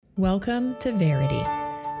Welcome to Verity.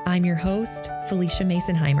 I'm your host, Felicia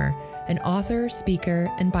Masonheimer, an author, speaker,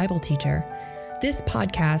 and Bible teacher. This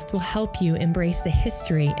podcast will help you embrace the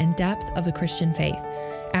history and depth of the Christian faith,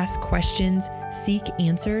 ask questions, seek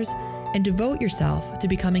answers, and devote yourself to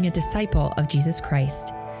becoming a disciple of Jesus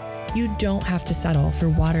Christ. You don't have to settle for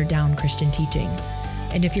watered-down Christian teaching.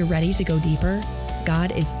 And if you're ready to go deeper,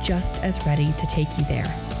 God is just as ready to take you there.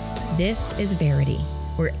 This is Verity,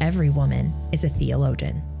 where every woman is a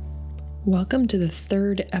theologian. Welcome to the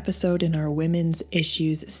third episode in our Women's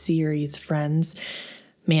Issues series, friends.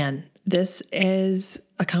 Man, this is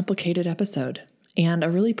a complicated episode and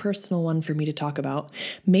a really personal one for me to talk about.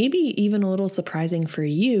 Maybe even a little surprising for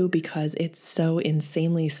you because it's so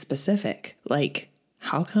insanely specific. Like,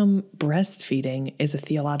 how come breastfeeding is a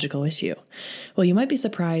theological issue? Well, you might be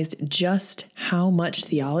surprised just how much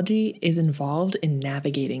theology is involved in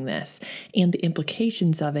navigating this and the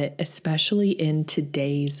implications of it, especially in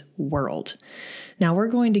today's world. Now, we're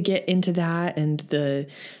going to get into that and the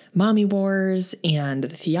mommy wars and the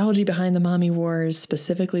theology behind the mommy wars,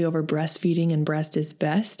 specifically over breastfeeding and breast is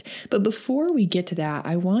best. But before we get to that,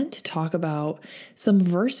 I want to talk about some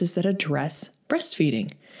verses that address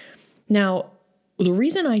breastfeeding. Now, the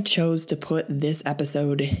reason I chose to put this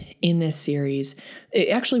episode in this series, it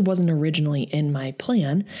actually wasn't originally in my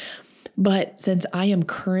plan, but since I am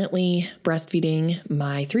currently breastfeeding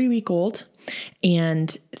my 3-week-old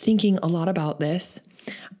and thinking a lot about this,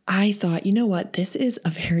 I thought, you know what, this is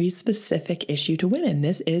a very specific issue to women.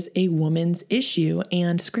 This is a woman's issue,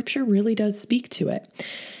 and Scripture really does speak to it.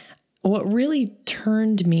 What really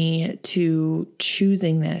turned me to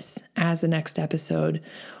choosing this as the next episode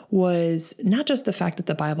was not just the fact that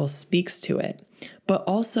the Bible speaks to it, but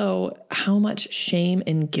also how much shame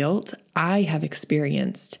and guilt I have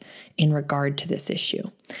experienced in regard to this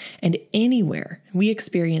issue. And anywhere we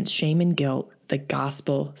experience shame and guilt, the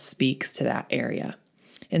gospel speaks to that area.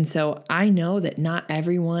 And so I know that not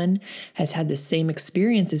everyone has had the same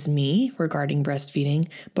experience as me regarding breastfeeding,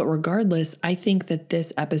 but regardless, I think that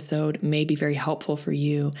this episode may be very helpful for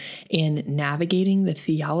you in navigating the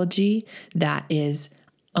theology that is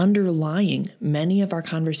underlying many of our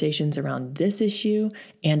conversations around this issue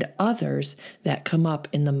and others that come up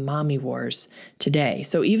in the mommy wars today.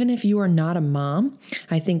 So even if you are not a mom,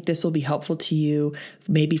 I think this will be helpful to you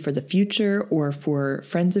maybe for the future or for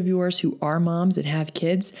friends of yours who are moms and have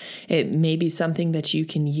kids. It may be something that you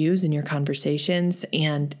can use in your conversations.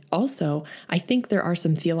 And also, I think there are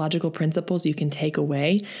some theological principles you can take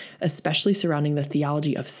away, especially surrounding the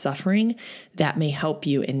theology of suffering, that may help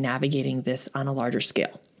you in navigating this on a larger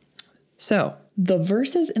scale. So, the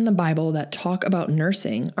verses in the Bible that talk about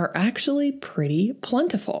nursing are actually pretty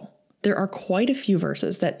plentiful. There are quite a few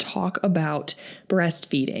verses that talk about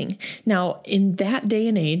breastfeeding. Now, in that day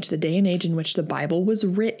and age, the day and age in which the Bible was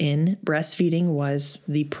written, breastfeeding was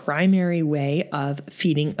the primary way of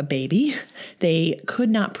feeding a baby. They could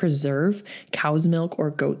not preserve cow's milk or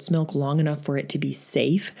goat's milk long enough for it to be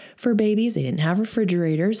safe for babies. They didn't have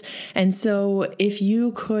refrigerators. And so if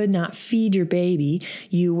you could not feed your baby,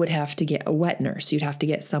 you would have to get a wet nurse. You'd have to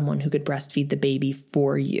get someone who could breastfeed the baby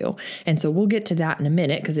for you. And so we'll get to that in a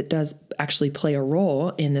minute because it does actually play a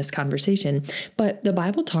role in this conversation. But the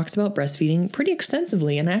Bible talks about breastfeeding pretty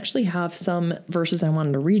extensively, and I actually have some verses I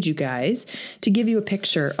wanted to read you guys to give you a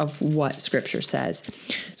picture of what Scripture says.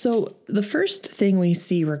 So the first thing we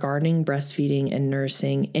see regarding breastfeeding and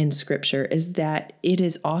nursing in Scripture is that it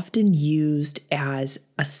is often used as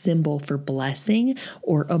a symbol for blessing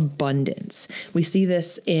or abundance. We see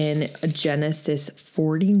this in Genesis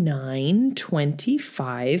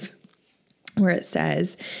 49:25. where it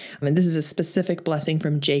says, and this is a specific blessing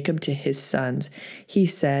from Jacob to his sons. He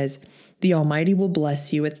says, "The Almighty will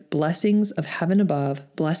bless you with blessings of heaven above,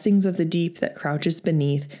 blessings of the deep that crouches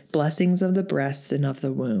beneath, blessings of the breasts and of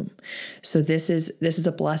the womb." So this is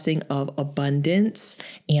a blessing of abundance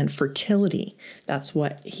and fertility. That's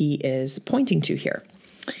what he is pointing to here.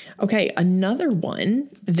 Okay, another one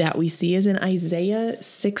that we see is in Isaiah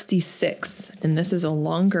 66, and this is a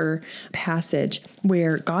longer passage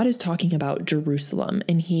where God is talking about Jerusalem,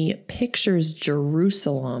 and he pictures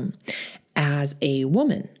Jerusalem as a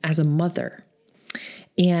woman, as a mother.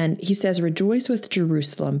 And he says, "Rejoice with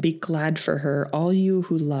Jerusalem, be glad for her, all you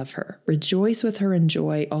who love her. Rejoice with her in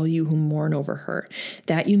joy, all you who mourn over her,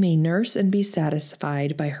 that you may nurse and be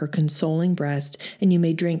satisfied by her consoling breast, and you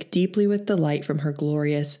may drink deeply with delight from her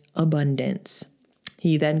glorious abundance."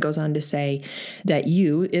 He then goes on to say that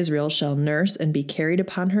you, Israel, shall nurse and be carried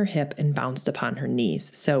upon her hip and bounced upon her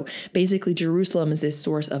knees. So basically, Jerusalem is this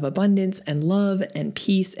source of abundance and love and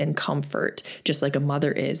peace and comfort, just like a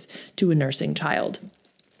mother is to a nursing child.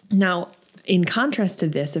 Now, In contrast to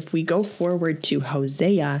this, if we go forward to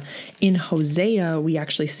Hosea, in Hosea, we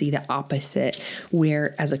actually see the opposite,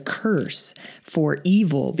 where as a curse for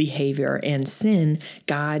evil behavior and sin,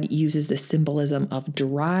 God uses the symbolism of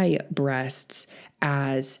dry breasts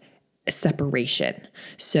as separation.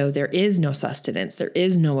 So there is no sustenance, there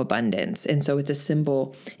is no abundance. And so it's a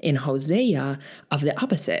symbol in Hosea of the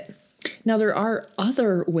opposite. Now, there are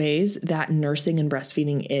other ways that nursing and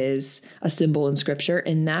breastfeeding is a symbol in Scripture,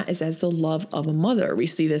 and that is as the love of a mother. We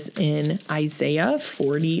see this in Isaiah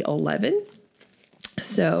 40:11.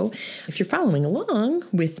 So if you're following along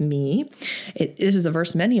with me, this is a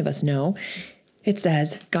verse many of us know. It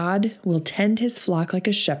says, God will tend his flock like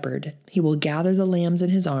a shepherd. He will gather the lambs in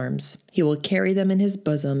his arms. He will carry them in his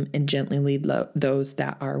bosom and gently lead those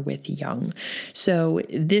that are with young. So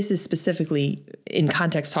this is specifically in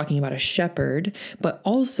context talking about a shepherd, but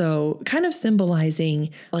also kind of symbolizing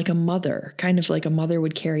like a mother, kind of like a mother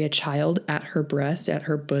would carry a child at her breast, at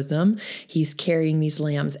her bosom. He's carrying these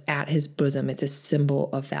lambs at his bosom. It's a symbol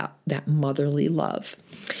of that motherly love.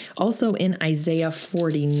 Also in Isaiah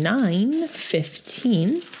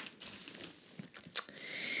 49:15,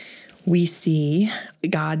 we see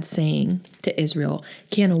God saying to Israel,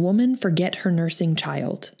 can a woman forget her nursing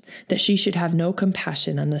child, that she should have no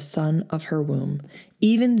compassion on the son of her womb?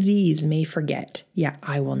 Even these may forget, yet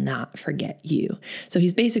I will not forget you. So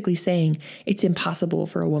he's basically saying it's impossible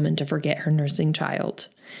for a woman to forget her nursing child.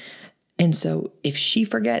 And so if she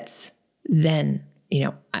forgets, then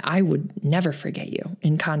I would never forget you,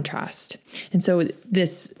 in contrast. And so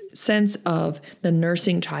this sense of the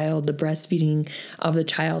nursing child, the breastfeeding of the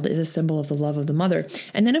child is a symbol of the love of the mother.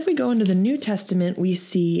 And then if we go into the New Testament, we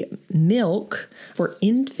see milk for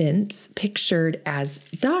infants pictured as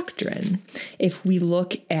doctrine. If we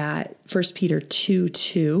look at 1 Peter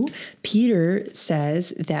 2:2, Peter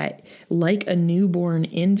says that like a newborn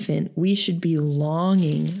infant, we should be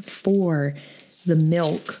longing for the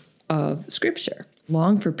milk of Scripture.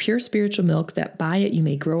 Long for pure spiritual milk, that by it you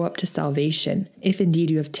may grow up to salvation, if indeed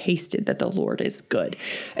you have tasted that the Lord is good.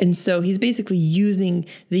 And so he's basically using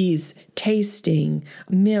these tasting,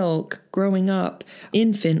 milk, growing up,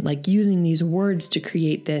 infant, like using these words to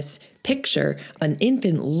create this picture. An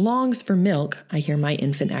infant longs for milk. I hear my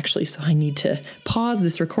infant actually, so I need to pause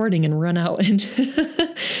this recording and run out and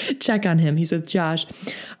check on him. He's with Josh.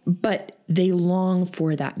 But they long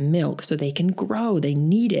for that milk so they can grow. They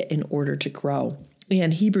need it in order to grow.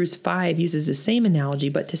 And Hebrews 5 uses the same analogy,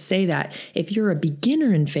 but to say that if you're a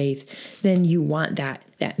beginner in faith, then you want that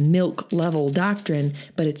milk level doctrine,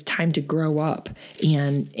 but it's time to grow up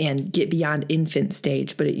and get beyond infant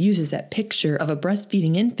stage. But it uses that picture of a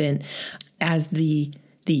breastfeeding infant as the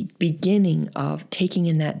beginning of taking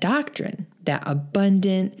in that doctrine, that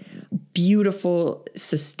abundant, beautiful,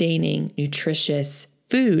 sustaining, nutritious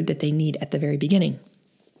food that they need at the very beginning.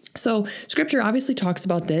 So Scripture obviously talks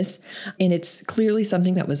about this, and it's clearly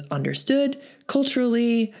something that was understood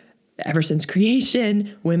culturally. Ever since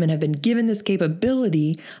creation, women have been given this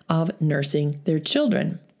capability of nursing their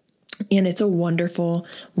children. And it's a wonderful,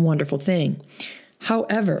 wonderful thing.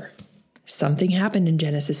 However, something happened in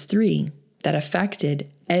Genesis 3 that affected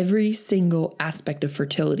every single aspect of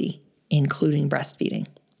fertility, including breastfeeding.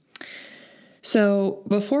 So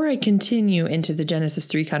before I continue into the Genesis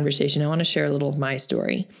 3 conversation, I want to share a little of my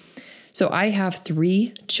story. So I have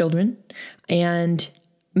 3 children, and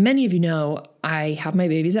many of you know I have my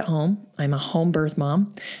babies at home. I'm a home birth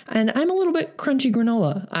mom, and I'm a little bit crunchy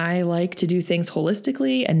granola. I like to do things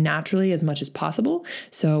holistically and naturally as much as possible.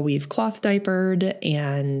 So we've cloth diapered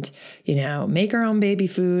and, make our own baby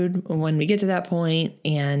food when we get to that point.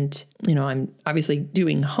 And, I'm obviously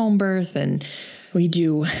doing home birth, and we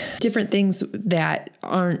do different things that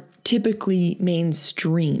aren't typically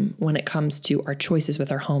mainstream when it comes to our choices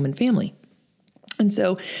with our home and family. And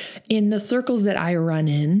so in the circles that I run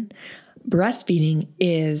in, breastfeeding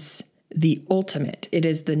is the ultimate. It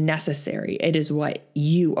is the necessary. It is what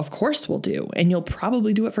you, of course, will do. And you'll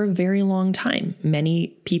probably do it for a very long time. Many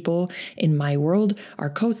people in my world are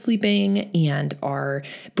co-sleeping and are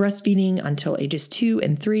breastfeeding until ages 2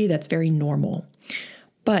 and 3. That's very normal.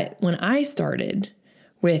 But when I started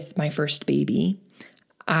with my first baby,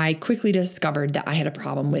 I quickly discovered that I had a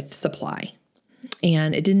problem with supply.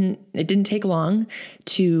 And it didn't take long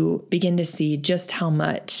to begin to see just how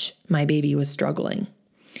much my baby was struggling.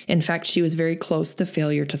 In fact, she was very close to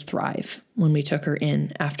failure to thrive when we took her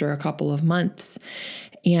in after a couple of months.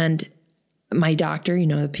 And my doctor,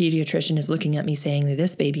 the pediatrician, is looking at me saying that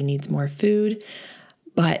this baby needs more food.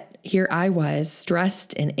 But here I was,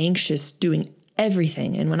 stressed and anxious, doing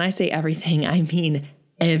everything. And when I say everything, I mean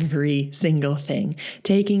every single thing,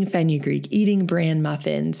 taking fenugreek, eating bran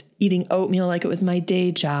muffins, eating oatmeal like it was my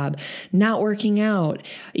day job, not working out,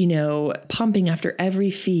 pumping after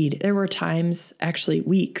every feed. There were times, actually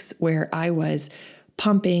weeks, where I was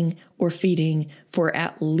pumping or feeding for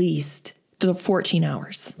at least the 14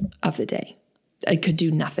 hours of the day. I could do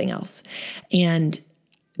nothing else. And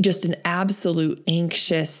just an absolute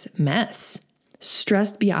anxious mess.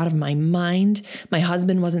 Stressed me out of my mind. My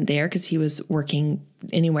husband wasn't there because he was working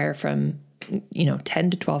anywhere from, 10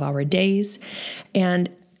 to 12 hour days. And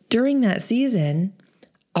during that season,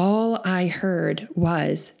 all I heard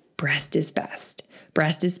was breast is best.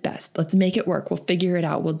 Breast is best. Let's make it work. We'll figure it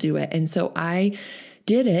out. We'll do it. And so I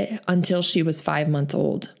did it until she was 5 months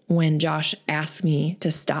old when Josh asked me to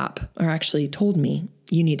stop, or actually told me,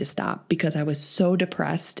 you need to stop, because I was so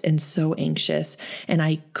depressed and so anxious and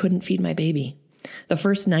I couldn't feed my baby. The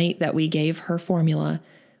first night that we gave her formula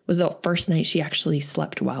was the first night she actually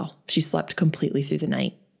slept well. She slept completely through the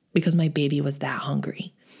night because my baby was that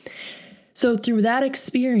hungry. So through that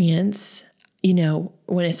experience,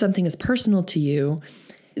 when something is personal to you,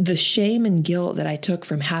 the shame and guilt that I took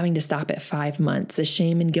from having to stop at 5 months, the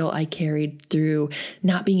shame and guilt I carried through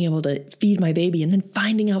not being able to feed my baby, and then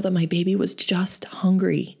finding out that my baby was just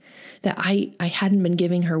hungry, that I hadn't been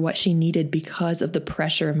giving her what she needed because of the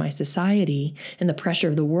pressure of my society and the pressure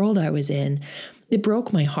of the world I was in, it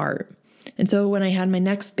broke my heart. And so when I had my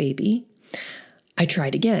next baby, I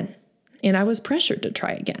tried again, and I was pressured to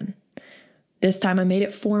try again. This time I made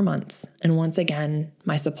it 4 months, and once again,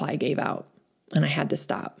 my supply gave out. And I had to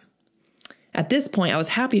stop. At this point, I was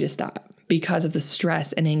happy to stop because of the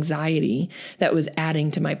stress and anxiety that was adding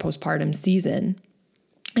to my postpartum season.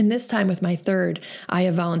 And this time with my third, I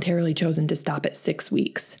have voluntarily chosen to stop at 6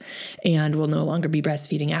 weeks and will no longer be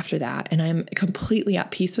breastfeeding after that. And I'm completely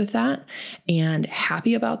at peace with that and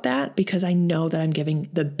happy about that because I know that I'm giving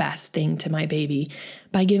the best thing to my baby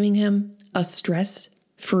by giving him a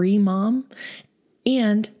stress-free mom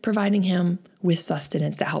and providing him with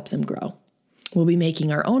sustenance that helps him grow. We'll be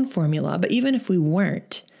making our own formula, but even if we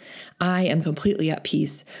weren't, I am completely at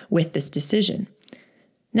peace with this decision.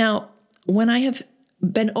 Now, when I have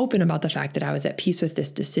been open about the fact that I was at peace with this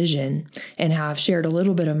decision and have shared a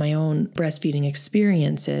little bit of my own breastfeeding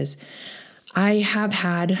experiences, I have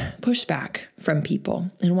had pushback from people.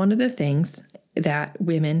 And one of the things that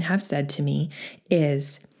women have said to me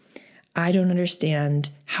is, I don't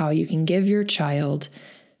understand how you can give your child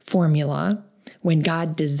formula when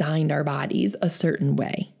God designed our bodies a certain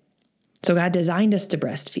way. So God designed us to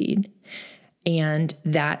breastfeed, and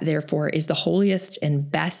that therefore is the holiest and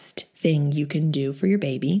best thing you can do for your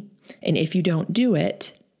baby. And if you don't do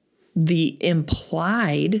it, the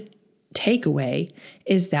implied takeaway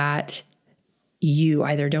is that you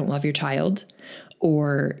either don't love your child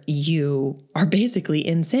or you are basically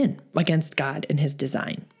in sin against God and his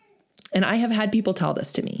design. And I have had people tell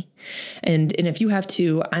this to me. And if you have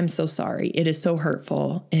too, I'm so sorry. It is so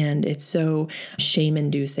hurtful and it's so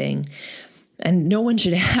shame-inducing. And no one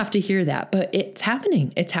should have to hear that, but it's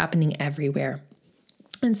happening. It's happening everywhere.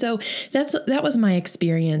 And so that was my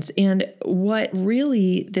experience. And what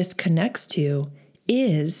really this connects to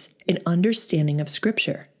is an understanding of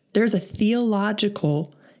Scripture. There's a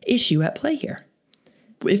theological issue at play here.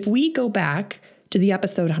 If we go back to the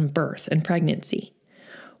episode on birth and pregnancy,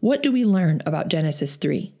 what do we learn about Genesis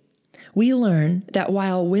 3? We learn that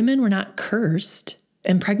while women were not cursed,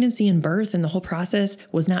 and pregnancy and birth and the whole process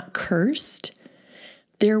was not cursed,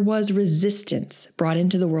 there was resistance brought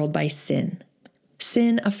into the world by sin.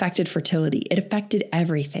 Sin affected fertility. It affected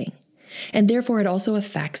everything. And therefore, it also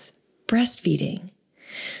affects breastfeeding.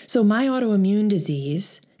 So my autoimmune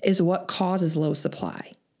disease is what causes low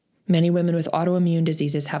supply. Many women with autoimmune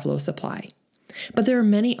diseases have low supply. But there are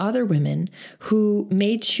many other women who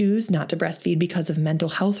may choose not to breastfeed because of mental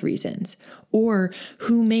health reasons, or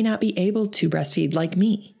who may not be able to breastfeed like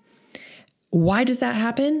me. Why does that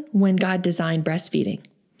happen when God designed breastfeeding?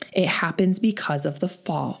 It happens because of the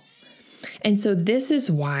fall. And so this is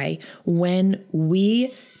why when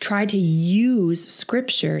we try to use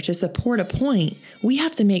Scripture to support a point, we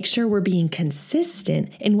have to make sure we're being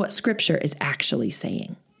consistent in what Scripture is actually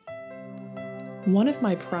saying. One of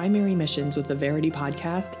my primary missions with the Verity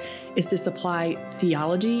podcast is to supply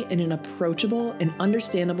theology in an approachable and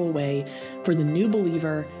understandable way for the new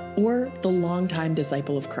believer or the longtime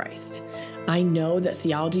disciple of Christ. I know that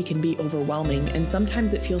theology can be overwhelming, and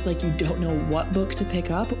sometimes it feels like you don't know what book to pick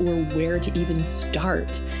up or where to even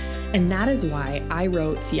start. And that is why I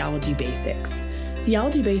wrote Theology Basics.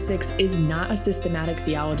 Theology Basics is not a systematic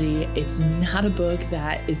theology. It's not a book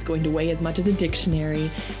that is going to weigh as much as a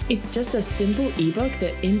dictionary. It's just a simple ebook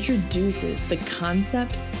that introduces the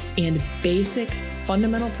concepts and basic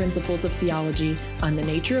fundamental principles of theology on the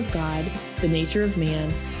nature of God, the nature of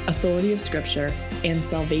man, authority of Scripture, and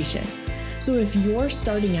salvation. So if you're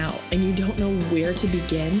starting out and you don't know where to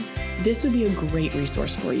begin, this would be a great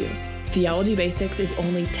resource for you. Theology Basics is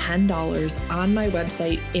only $10 on my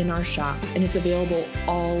website in our shop, and it's available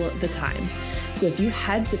all the time. So if you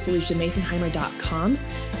head to FeliciaMasonheimer.com,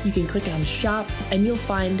 you can click on shop and you'll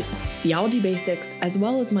find Theology Basics as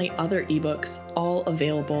well as my other ebooks all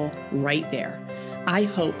available right there. I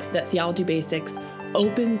hope that Theology Basics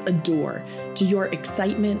opens a door to your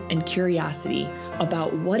excitement and curiosity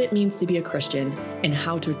about what it means to be a Christian and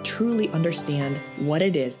how to truly understand what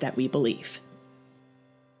it is that we believe.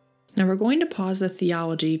 Now we're going to pause the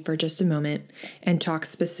theology for just a moment and talk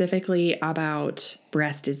specifically about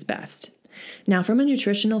breast is best. Now, from a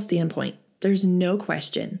nutritional standpoint, there's no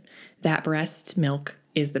question that breast milk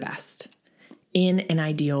is the best in an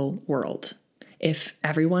ideal world. If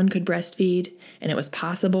everyone could breastfeed and it was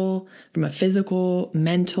possible from a physical,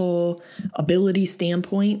 mental ability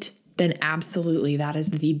standpoint, then absolutely that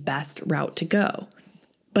is the best route to go.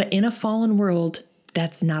 But in a fallen world,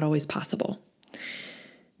 that's not always possible.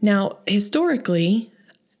 Now, historically,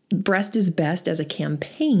 Breast is Best as a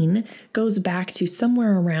campaign goes back to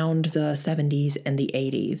somewhere around the 70s and the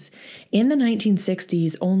 80s. In the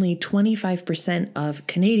 1960s, only 25% of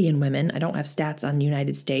Canadian women, I don't have stats on the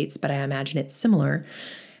United States, but I imagine it's similar,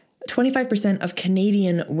 25% of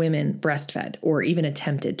Canadian women breastfed or even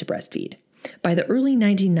attempted to breastfeed. By the early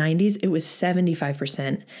 1990s, it was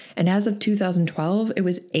 75%, and as of 2012, it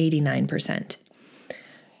was 89%.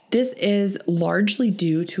 This is largely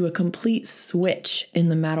due to a complete switch in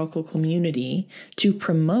the medical community to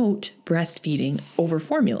promote breastfeeding over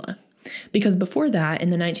formula. Because before that, in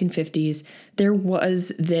the 1950s, there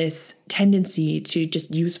was this tendency to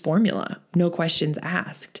just use formula, no questions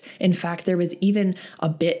asked. In fact, there was even a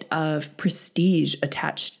bit of prestige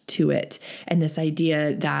attached to it, and this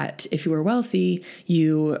idea that if you were wealthy,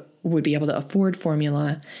 you would be able to afford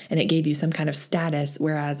formula, and it gave you some kind of status,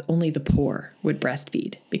 whereas only the poor would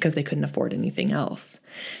breastfeed because they couldn't afford anything else.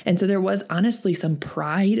 And so there was honestly some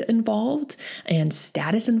pride involved and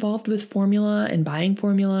status involved with formula and buying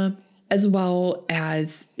formula, as well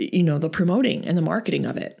as, the promoting and the marketing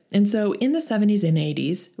of it. And so in the 70s and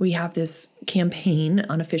 80s, we have this campaign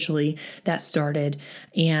unofficially that started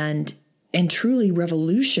and truly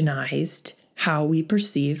revolutionized how we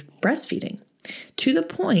perceive breastfeeding, to the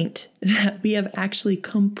point that we have actually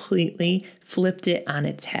completely flipped it on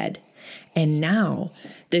its head. And now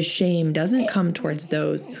the shame doesn't come towards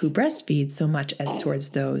those who breastfeed so much as towards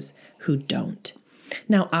those who don't.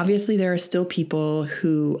 Now, obviously, there are still people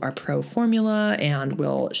who are pro-formula and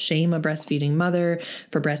will shame a breastfeeding mother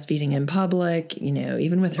for breastfeeding in public,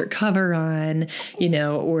 even with her cover on,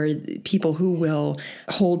 or people who will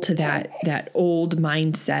hold to that old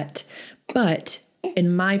mindset. But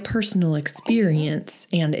in my personal experience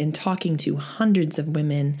and in talking to hundreds of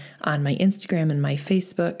women on my Instagram and my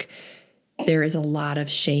Facebook, there is a lot of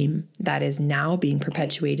shame that is now being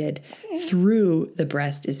perpetuated through the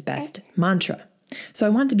breast is best mantra. So I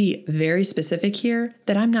want to be very specific here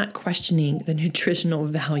that I'm not questioning the nutritional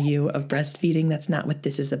value of breastfeeding. That's not what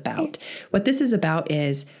this is about. What this is about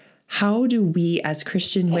is, how do we as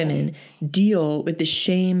Christian women deal with the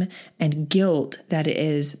shame and guilt that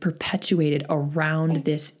is perpetuated around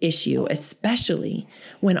this issue, especially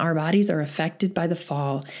when our bodies are affected by the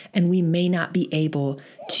fall and we may not be able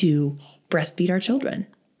to breastfeed our children?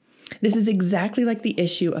 This is exactly like the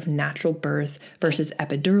issue of natural birth versus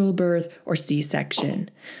epidural birth or C-section.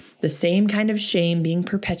 The same kind of shame being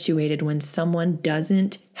perpetuated when someone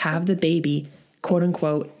doesn't have the baby, quote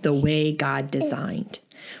unquote, the way God designed.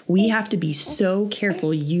 We have to be so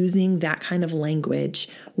careful using that kind of language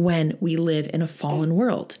when we live in a fallen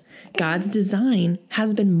world. God's design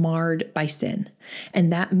has been marred by sin,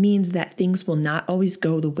 and that means that things will not always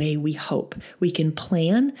go the way we hope. We can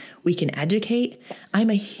plan, we can educate. I'm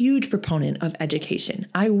a huge proponent of education.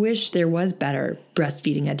 I wish there was better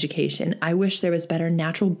breastfeeding education. I wish there was better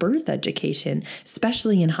natural birth education,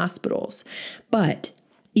 especially in hospitals. But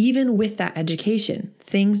even with that education,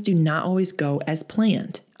 things do not always go as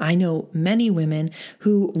planned. I know many women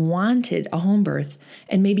who wanted a home birth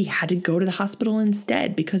and maybe had to go to the hospital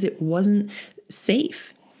instead because it wasn't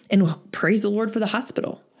safe. And praise the Lord for the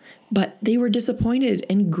hospital. But they were disappointed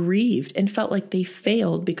and grieved and felt like they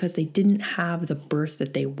failed because they didn't have the birth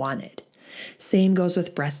that they wanted. Same goes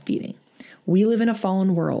with breastfeeding. We live in a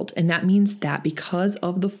fallen world, and that means that because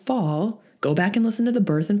of the fall, go back and listen to the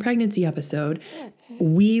birth and pregnancy episode.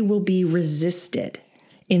 We will be resisted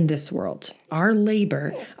in this world. Our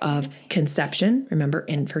labor of conception, remember,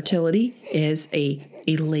 infertility is a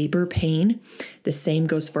labor pain. The same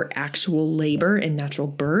goes for actual labor and natural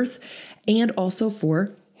birth, and also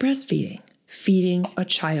for breastfeeding. Feeding a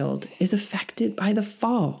child is affected by the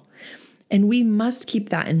fall. And we must keep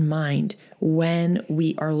that in mind when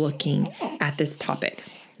we are looking at this topic.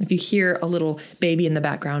 If you hear a little baby in the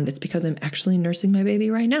background, it's because I'm actually nursing my baby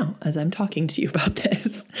right now as I'm talking to you about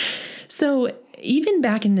this. So even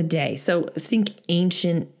back in the day, so think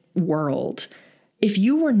ancient world, if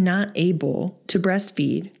you were not able to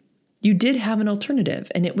breastfeed, you did have an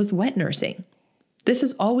alternative, and it was wet nursing. This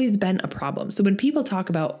has always been a problem. So when people talk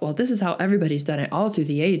about, well, this is how everybody's done it all through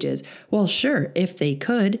the ages, well, sure, if they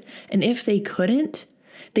could. And if they couldn't,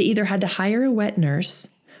 they either had to hire a wet nurse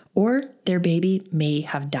or their baby may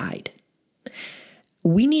have died.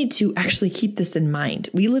 We need to actually keep this in mind.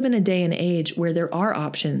 We live in a day and age where there are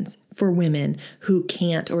options for women who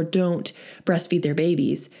can't or don't breastfeed their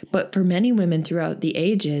babies. But for many women throughout the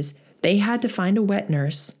ages, they had to find a wet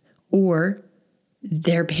nurse or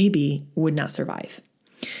their baby would not survive.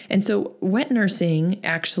 And so wet nursing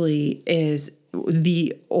actually is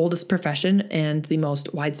the oldest profession and the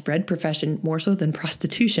most widespread profession, more so than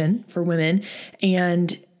prostitution for women.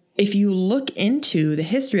 And if you look into the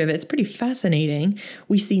history of it, it's pretty fascinating.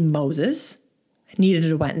 We see Moses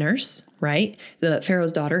needed a wet nurse, right? The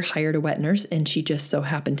Pharaoh's daughter hired a wet nurse, and she just so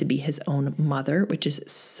happened to be his own mother, which is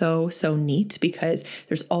so neat because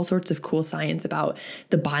there's all sorts of cool science about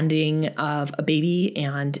the bonding of a baby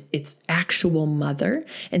and its actual mother.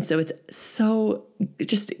 And so it's so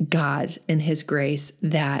just God in his grace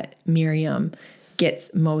that Miriam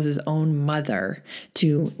gets Moses' own mother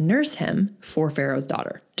to nurse him for Pharaoh's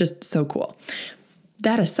daughter. Just so cool.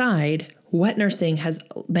 That aside, wet nursing has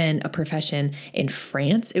been a profession in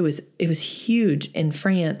France. It was huge in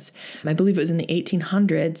France. I believe it was in the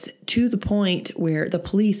 1800s, to the point where the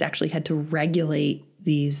police actually had to regulate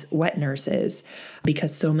these wet nurses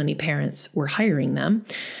because so many parents were hiring them.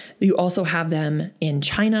 You also have them in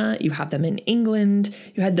China. You have them in England.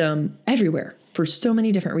 You had them everywhere for so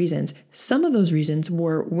many different reasons. Some of those reasons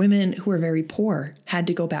were women who were very poor had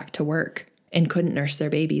to go back to work and couldn't nurse their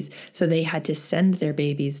babies. So they had to send their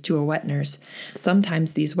babies to a wet nurse.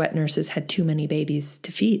 Sometimes these wet nurses had too many babies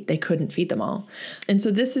to feed. They couldn't feed them all. And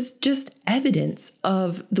so this is just evidence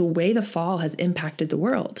of the way the fall has impacted the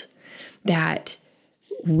world, that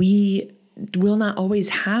we will not always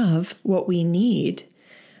have what we need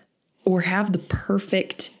or have the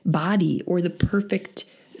perfect body or the perfect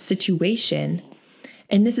situation.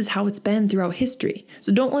 And this is how it's been throughout history.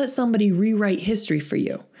 So don't let somebody rewrite history for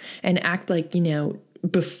you and act like,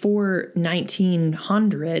 before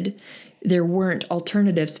 1900, there weren't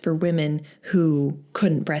alternatives for women who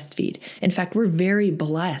couldn't breastfeed. In fact, we're very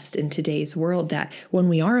blessed in today's world that when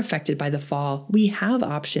we are affected by the fall, we have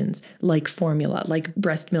options like formula, like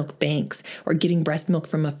breast milk banks, or getting breast milk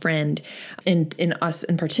from a friend. And in us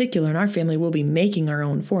in particular, in our family, we'll be making our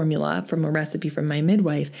own formula from a recipe from my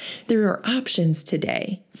midwife. There are options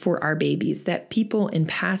today for our babies that people in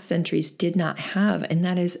past centuries did not have. And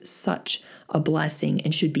that is such a blessing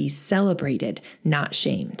and should be celebrated, not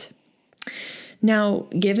shamed. Now,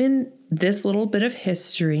 given this little bit of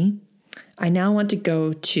history, I now want to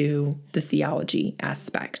go to the theology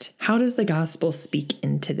aspect. How does the gospel speak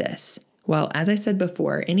into this? Well, as I said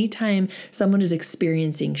before, anytime someone is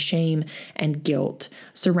experiencing shame and guilt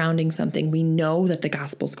surrounding something, we know that the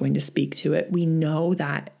gospel is going to speak to it. We know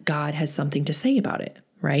that God has something to say about it,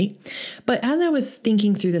 right? But as I was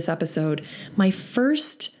thinking through this episode, my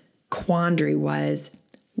first quandary was,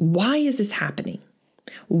 why is this happening?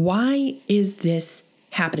 Why is this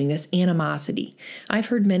happening, this animosity? I've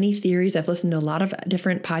heard many theories. I've listened to a lot of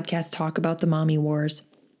different podcasts talk about the mommy wars.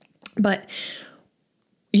 But,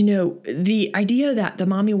 the idea that the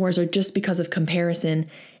mommy wars are just because of comparison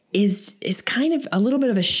is kind of a little bit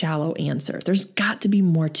of a shallow answer. There's got to be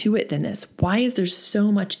more to it than this. Why is there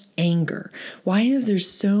so much anger? Why is there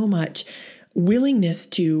so much willingness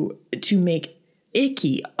to make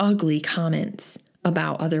icky, ugly comments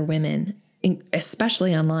about other women,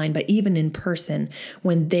 especially online, but even in person,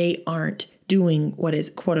 when they aren't doing what is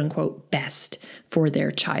quote unquote best for their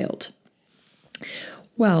child?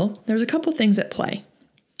 Well, there's a couple things at play.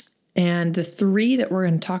 And the three that we're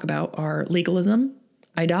going to talk about are legalism,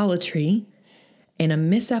 idolatry, and a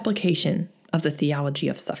misapplication of the theology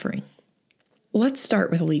of suffering. Let's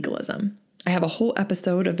start with legalism. I have a whole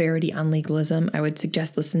episode of Verity on legalism. I would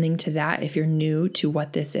suggest listening to that if you're new to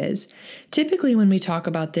what this is. Typically, when we talk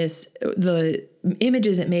about this, the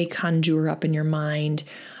images it may conjure up in your mind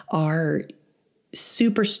are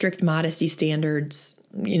super strict modesty standards,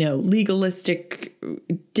 legalistic,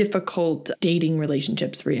 difficult dating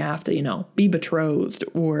relationships where you have to, be betrothed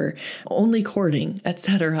or only courting,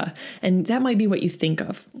 etc. And that might be what you think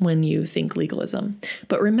of when you think legalism.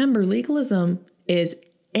 But remember, legalism is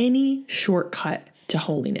any shortcut to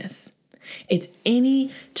holiness. It's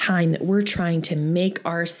any time that we're trying to make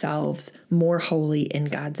ourselves more holy in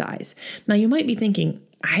God's eyes. Now, you might be thinking,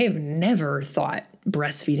 I have never thought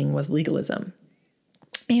breastfeeding was legalism.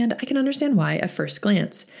 And I can understand why at first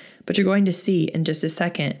glance, but you're going to see in just a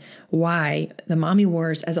second why the mommy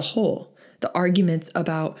wars as a whole, the arguments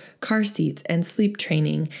about car seats and sleep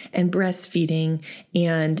training and breastfeeding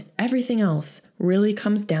and everything else really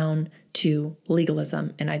comes down to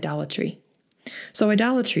legalism and idolatry. So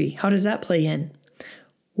idolatry, how does that play in?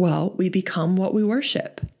 Well, we become what we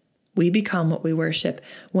worship. We become what we worship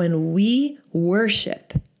when we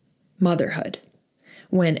worship motherhood,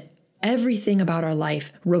 when everything about our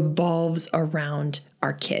life revolves around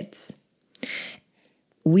our kids.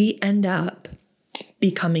 We end up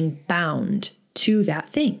becoming bound to that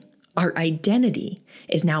thing. Our identity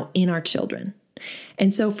is now in our children.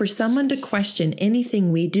 And so for someone to question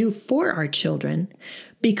anything we do for our children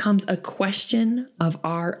becomes a question of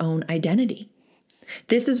our own identity.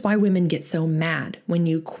 This is why women get so mad when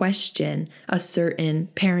you question a certain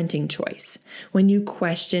parenting choice, when you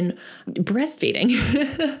question breastfeeding,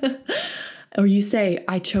 or you say,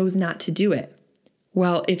 I chose not to do it.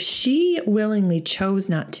 Well, if she willingly chose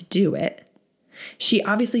not to do it, she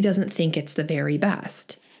obviously doesn't think it's the very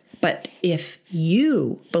best. But if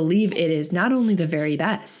you believe it is not only the very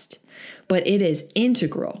best, but it is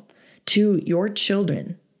integral to your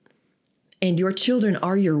children, and your children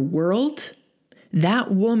are your world,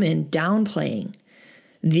 that woman downplaying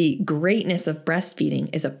the greatness of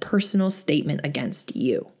breastfeeding is a personal statement against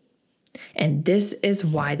you. And this is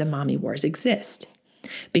why the mommy wars exist.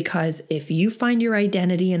 Because if you find your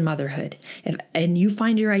identity in motherhood, and you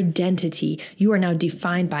find your identity, you are now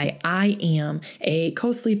defined by, I am a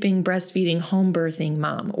co-sleeping, breastfeeding, home birthing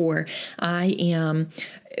mom, or I am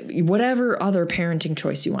whatever other parenting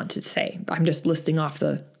choice you want to say. I'm just listing off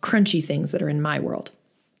the crunchy things that are in my world.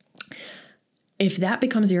 If that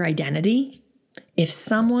becomes your identity, if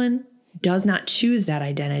someone does not choose that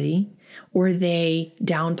identity, or they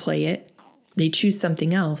downplay it, they choose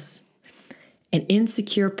something else, an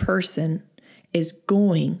insecure person is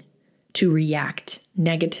going to react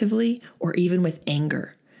negatively or even with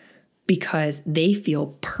anger because they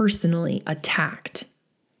feel personally attacked.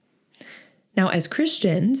 Now, as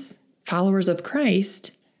Christians, followers of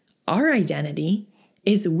Christ, our identity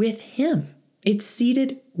is with Him. It's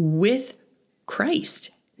seated with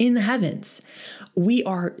Christ in the heavens. We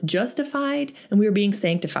are justified and we are being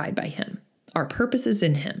sanctified by Him. Our purpose is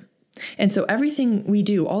in Him. And so everything we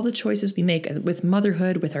do, all the choices we make with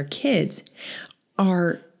motherhood, with our kids,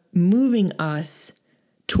 are moving us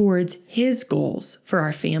towards His goals for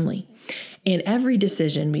our family. And every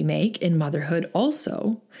decision we make in motherhood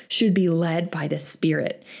also should be led by the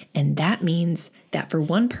Spirit. And that means that for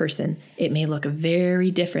one person, it may look very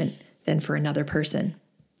different than for another person.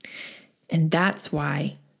 And that's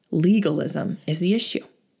why legalism is the issue.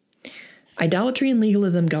 Idolatry and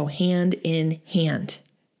legalism go hand in hand.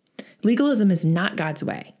 Legalism is not God's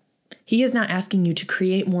way. He is not asking you to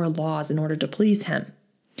create more laws in order to please Him.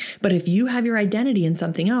 But if you have your identity in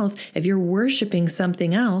something else, if you're worshiping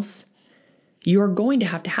something else, you're going to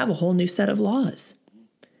have a whole new set of laws.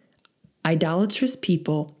 Idolatrous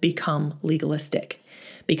people become legalistic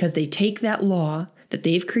because they take that law that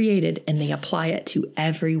they've created and they apply it to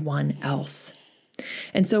everyone else.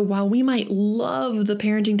 And so while we might love the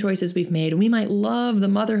parenting choices we've made, and we might love the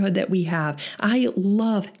motherhood that we have, I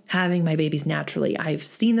love having my babies naturally. I've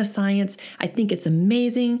seen the science. I think it's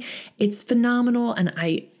amazing. It's phenomenal. And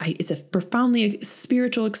it's a profoundly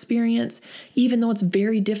spiritual experience, even though it's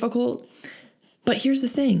very difficult. But here's the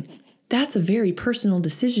thing. That's a very personal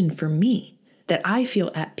decision for me that I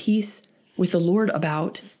feel at peace with the Lord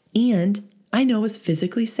about, and I know is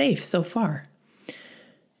physically safe so far.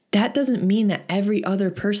 That doesn't mean that every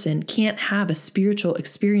other person can't have a spiritual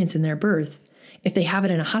experience in their birth if they have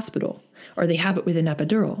it in a hospital or they have it with an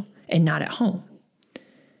epidural and not at home.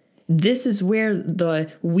 This is where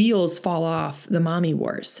the wheels fall off the mommy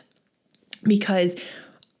wars, because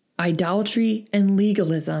idolatry and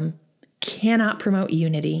legalism cannot promote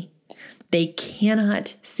unity. They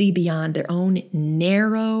cannot see beyond their own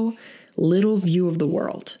narrow little view of the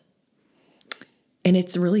world. And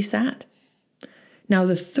it's really sad. Now,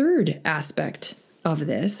 the third aspect of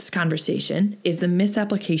this conversation is the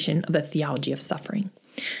misapplication of the theology of suffering.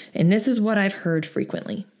 And this is what I've heard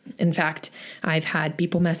frequently. In fact, I've had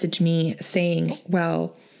people message me saying,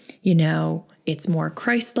 well, it's more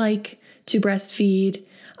Christ-like to breastfeed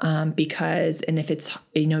because if it's,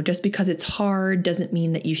 just because it's hard doesn't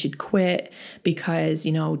mean that you should quit because,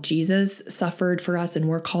 Jesus suffered for us and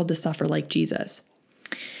we're called to suffer like Jesus.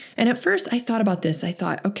 And at first I thought about this. I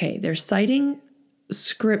thought, okay, they're citing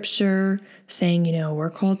scripture saying, we're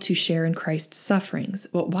called to share in Christ's sufferings.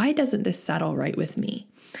 But why doesn't this settle right with me?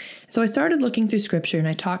 So I started looking through scripture and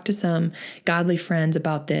I talked to some godly friends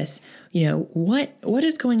about this. What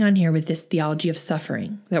is going on here with this theology of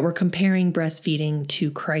suffering, that we're comparing breastfeeding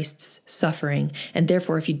to Christ's suffering. And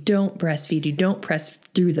therefore, if you don't breastfeed, you don't press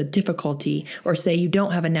through the difficulty, or say you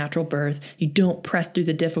don't have a natural birth, you don't press through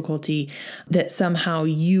the difficulty, that somehow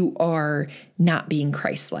you are not being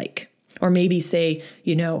Christ-like. Or maybe say,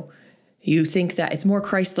 you think that it's more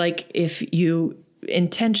Christ-like if you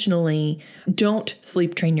intentionally don't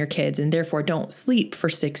sleep train your kids and therefore don't sleep for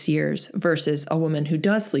 6 years versus a woman who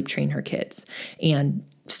does sleep train her kids and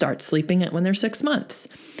starts sleeping when they're 6 months.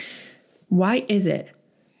 Why is it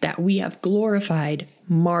that we have glorified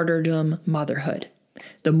martyrdom motherhood?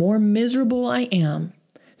 The more miserable I am,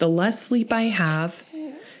 the less sleep I have,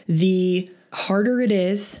 the harder it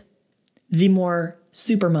is, the more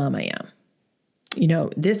super mom I am.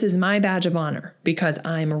 This is my badge of honor because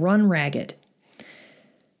I'm run ragged.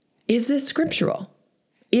 Is this scriptural?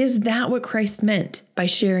 Is that what Christ meant by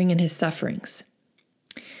sharing in his sufferings?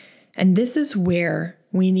 And this is where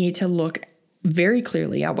we need to look very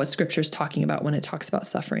clearly at what scripture is talking about when it talks about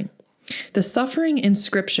suffering. The suffering in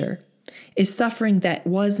scripture is suffering that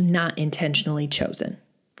was not intentionally chosen.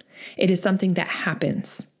 It is something that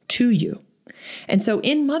happens to you. And so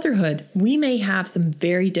in motherhood, we may have some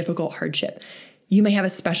very difficult hardship. You may have a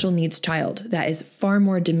special needs child that is far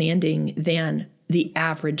more demanding than the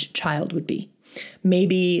average child would be.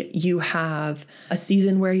 Maybe you have a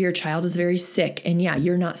season where your child is very sick and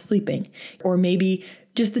you're not sleeping. Or maybe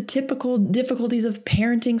just the typical difficulties of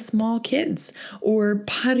parenting small kids or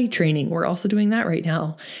potty training. We're also doing that right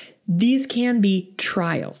now. These can be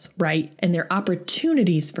trials, right? And they're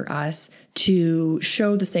opportunities for us to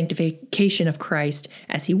show the sanctification of Christ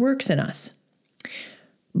as he works in us.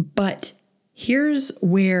 But here's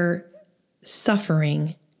where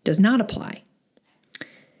suffering does not apply.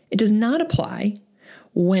 It does not apply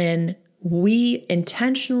when we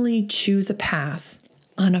intentionally choose a path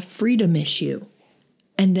on a freedom issue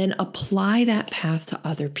and then apply that path to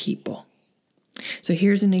other people. So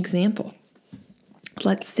here's an example.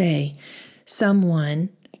 Let's say someone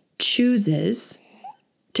chooses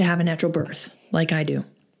to have a natural birth, like I do.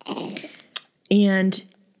 And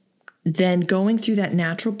then going through that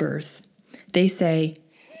natural birth, they say,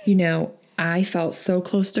 I felt so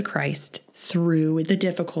close to Christ through the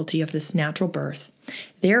difficulty of this natural birth.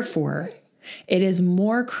 Therefore, it is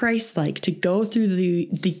more Christ-like to go through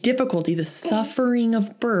the difficulty, the suffering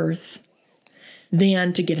of birth,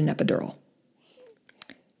 than to get an epidural.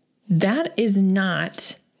 That is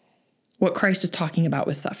not what Christ was talking about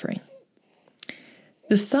with suffering.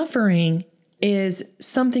 The suffering is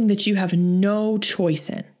something that you have no choice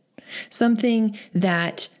in, something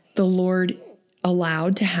that the Lord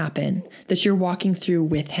allowed to happen, that you're walking through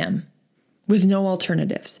with him, with no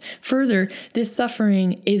alternatives. Further, this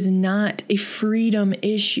suffering is not a freedom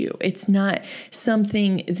issue. It's not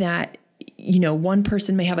something that, one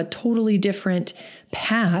person may have a totally different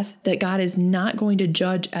path that God is not going to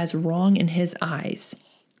judge as wrong in his eyes.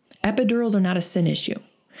 Epidurals are not a sin issue.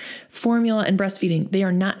 Formula and breastfeeding, they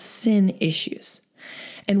are not sin issues.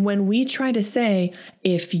 And when we try to say,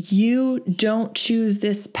 if you don't choose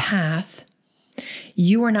this path,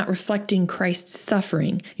 you are not reflecting Christ's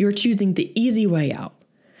suffering. You're choosing the easy way out.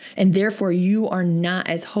 And therefore, you are not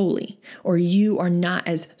as holy, or you are not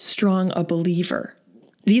as strong a believer.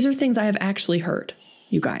 These are things I have actually heard,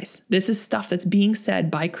 you guys. This is stuff that's being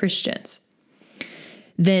said by Christians.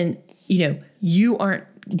 Then, you aren't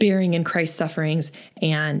bearing in Christ's sufferings,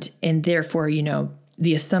 and therefore,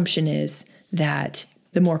 the assumption is that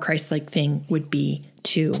the more Christ-like thing would be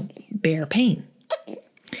to bear pain.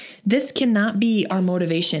 This cannot be our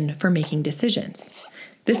motivation for making decisions.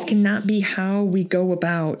 This cannot be how we go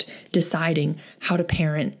about deciding how to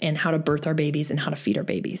parent and how to birth our babies and how to feed our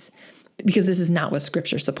babies, because this is not what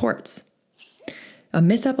Scripture supports. A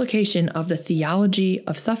misapplication of the theology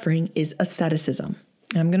of suffering is asceticism.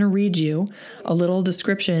 And I'm going to read you a little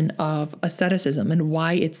description of asceticism and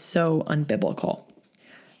why it's so unbiblical.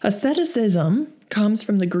 Asceticism comes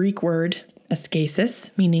from the Greek word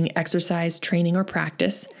ascesis, meaning exercise, training, or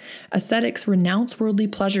practice. Ascetics renounce worldly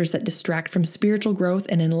pleasures that distract from spiritual growth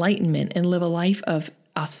and enlightenment and live a life of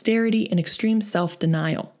austerity and extreme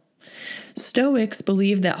self-denial. Stoics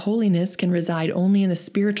believe that holiness can reside only in the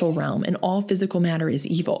spiritual realm and all physical matter is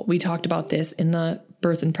evil. We talked about this in the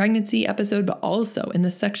birth and pregnancy episode, but also in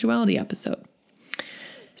the sexuality episode.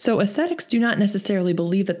 So ascetics do not necessarily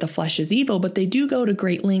believe that the flesh is evil, but they do go to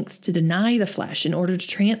great lengths to deny the flesh in order to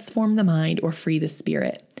transform the mind or free the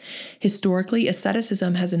spirit. Historically,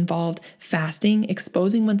 asceticism has involved fasting,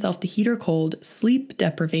 exposing oneself to heat or cold, sleep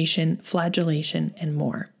deprivation, flagellation, and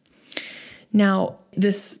more. Now,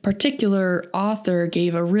 this particular author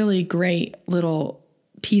gave a really great little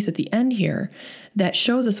piece at the end here that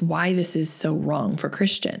shows us why this is so wrong for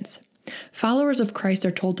Christians. Followers of Christ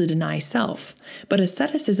are told to deny self, but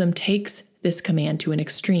asceticism takes this command to an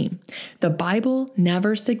extreme. The Bible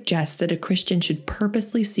never suggests that a Christian should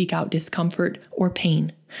purposely seek out discomfort or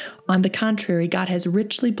pain. On the contrary, God has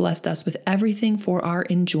richly blessed us with everything for our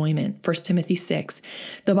enjoyment. 1 Timothy 6.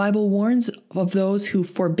 The Bible warns of those who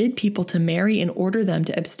forbid people to marry and order them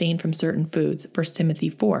to abstain from certain foods. 1 Timothy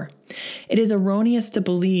 4. It is erroneous to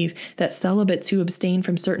believe that celibates who abstain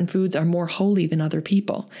from certain foods are more holy than other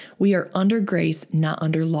people. We are under grace, not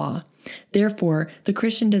under law. Therefore, the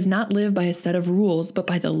Christian does not live by a set of rules, but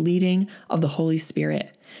by the leading of the Holy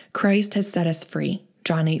Spirit. Christ has set us free.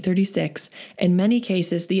 John 8:36. In many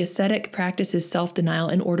cases, the ascetic practices self-denial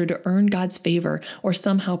in order to earn God's favor or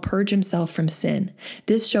somehow purge himself from sin.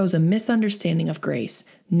 This shows a misunderstanding of grace.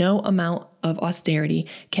 No amount of austerity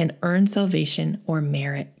can earn salvation or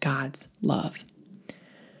merit God's love.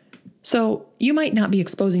 So you might not be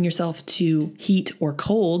exposing yourself to heat or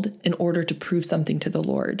cold in order to prove something to the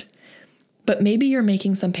Lord. But maybe you're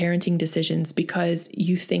making some parenting decisions because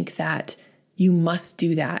you think that you must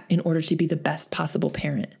do that in order to be the best possible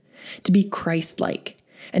parent, to be Christ-like,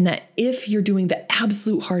 and that if you're doing the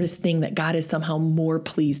absolute hardest thing, that God is somehow more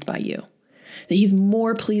pleased by you, that he's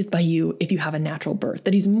more pleased by you if you have a natural birth,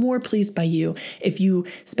 that he's more pleased by you if you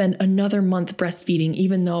spend another month breastfeeding,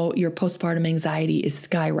 even though your postpartum anxiety is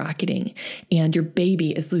skyrocketing and your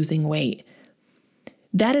baby is losing weight.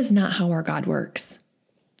 That is not how our God works.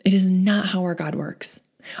 It is not how our God works.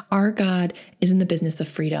 Our God is in the business of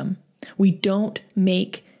freedom. We don't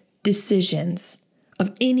make decisions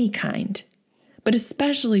of any kind, but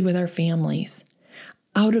especially with our families,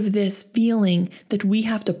 out of this feeling that we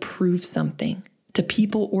have to prove something to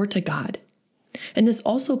people or to God. And this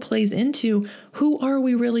also plays into, who are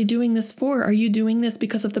we really doing this for? Are you doing this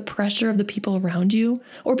because of the pressure of the people around you,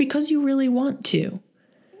 or because you really want to?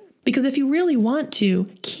 Because if you really want to,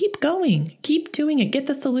 keep going, keep doing it, get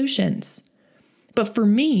the solutions. But for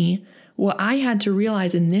me, what I had to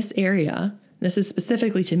realize in this area, this is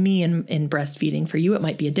specifically to me in breastfeeding, for you it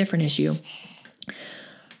might be a different issue.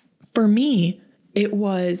 For me, it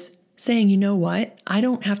was saying, you know what? I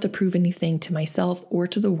don't have to prove anything to myself or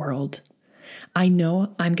to the world. I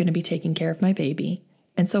know I'm going to be taking care of my baby,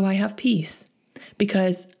 and so I have peace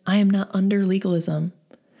because I am not under legalism.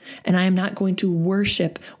 And I am not going to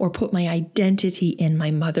worship or put my identity in my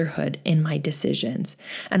motherhood, in my decisions.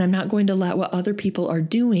 And I'm not going to let what other people are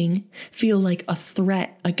doing feel like a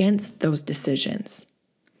threat against those decisions.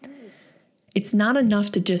 It's not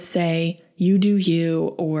enough to just say, you do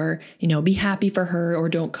you, or, be happy for her, or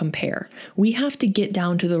don't compare. We have to get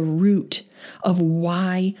down to the root of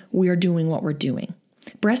why we're doing what we're doing.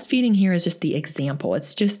 Breastfeeding here is just the example.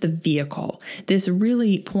 It's just the vehicle. This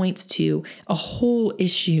really points to a whole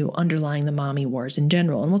issue underlying the mommy wars in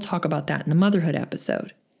general, and we'll talk about that in the motherhood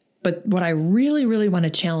episode. But what I really, really want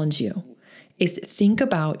to challenge you is to think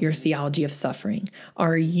about your theology of suffering.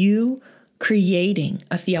 Are you creating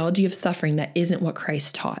a theology of suffering that isn't what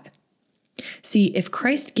Christ taught? See, if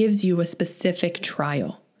Christ gives you a specific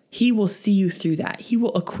trial, he will see you through that. He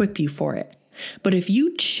will equip you for it. But if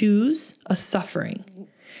you choose a suffering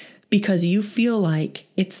because you feel like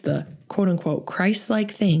it's the quote unquote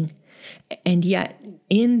Christ-like thing, and yet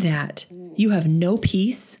in that you have no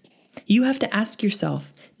peace, you have to ask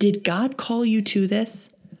yourself, did God call you to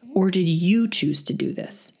this, or did you choose to do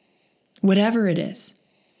this? Whatever it is,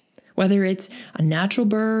 whether it's a natural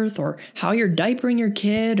birth or how you're diapering your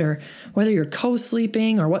kid, or whether you're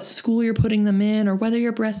co-sleeping or what school you're putting them in, or whether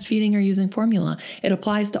you're breastfeeding or using formula, it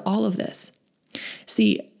applies to all of this.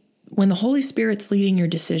 See, when the Holy Spirit's leading your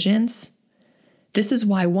decisions, this is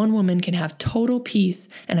why one woman can have total peace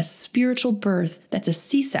and a spiritual birth that's a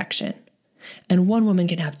C-section, and one woman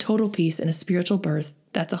can have total peace and a spiritual birth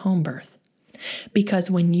that's a home birth. Because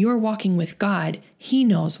when you're walking with God, he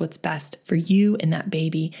knows what's best for you and that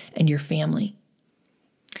baby and your family.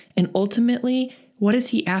 And ultimately, what is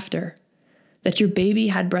he after? That your baby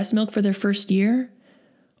had breast milk for their first year,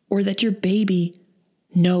 or that your baby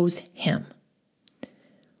knows him?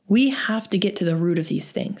 We have to get to the root of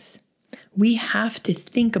these things. We have to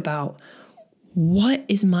think about, what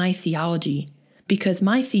is my theology? Because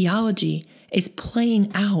my theology is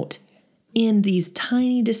playing out in these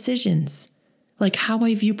tiny decisions, like how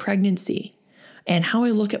I view pregnancy and how I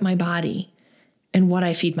look at my body and what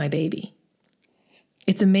I feed my baby.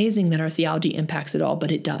 It's amazing that our theology impacts it all,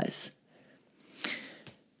 but it does.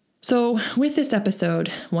 So with this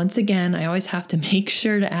episode, once again, I always have to make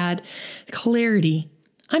sure to add clarity.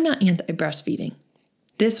 I'm not anti-breastfeeding.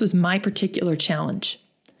 This was my particular challenge.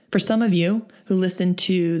 For some of you who listened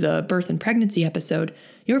to the birth and pregnancy episode,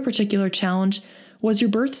 your particular challenge was your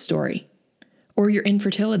birth story or your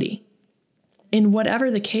infertility. In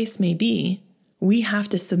whatever the case may be, we have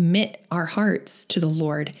to submit our hearts to the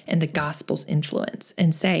Lord and the gospel's influence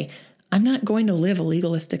and say, I'm not going to live a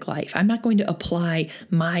legalistic life. I'm not going to apply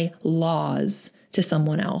my laws to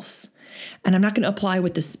someone else. And I'm not going to apply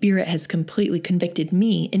what the Spirit has completely convicted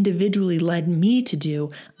me, individually led me to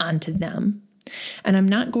do onto them. And I'm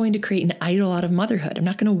not going to create an idol out of motherhood. I'm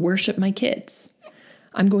not going to worship my kids.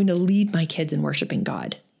 I'm going to lead my kids in worshiping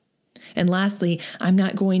God. And lastly, I'm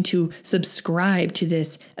not going to subscribe to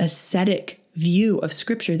this ascetic view of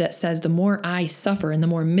Scripture that says the more I suffer and the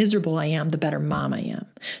more miserable I am, the better mom I am.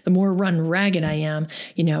 The more run ragged I am,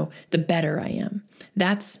 the better I am.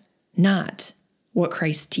 That's not what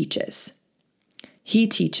Christ teaches. He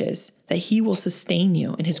teaches that he will sustain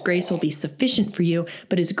you and his grace will be sufficient for you,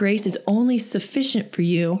 but his grace is only sufficient for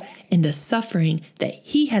you in the suffering that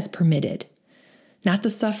he has permitted, not the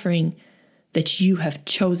suffering that you have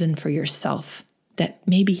chosen for yourself, that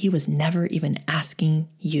maybe he was never even asking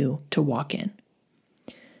you to walk in.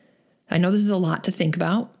 I know this is a lot to think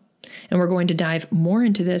about, and we're going to dive more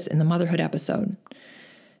into this in the motherhood episode.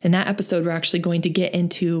 In that episode, we're actually going to get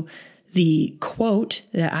into the quote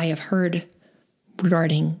that I have heard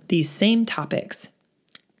regarding these same topics.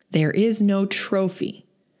 There is no trophy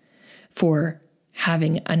for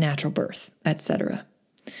having a natural birth, etc.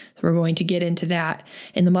 So we're going to get into that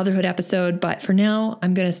in the motherhood episode, but for now,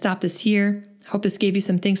 I'm going to stop this here. Hope this gave you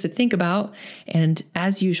some things to think about. And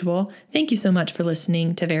as usual, thank you so much for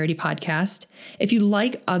listening to Verity Podcast. If you'd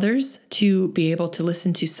like others to be able to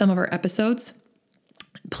listen to some of our episodes,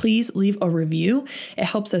 please leave a review. It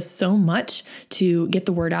helps us so much to get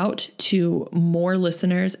the word out to more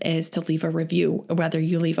listeners is to leave a review, whether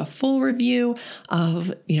you leave a full review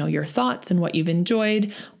of, your thoughts and what you've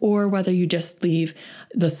enjoyed, or whether you just leave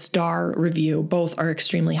the star review. Both are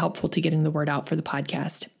extremely helpful to getting the word out for the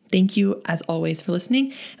podcast. Thank you, as always, for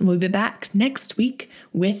listening, and we'll be back next week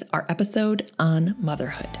with our episode on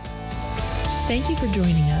motherhood. Thank you for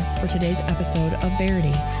joining us for today's episode of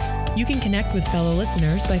Verity. You can connect with fellow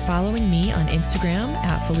listeners by following me on Instagram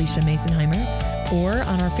at Felicia Masonheimer or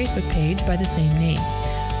on our Facebook page by the same name.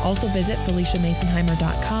 Also visit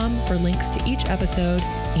FeliciaMasonheimer.com for links to each episode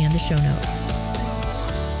and the show notes.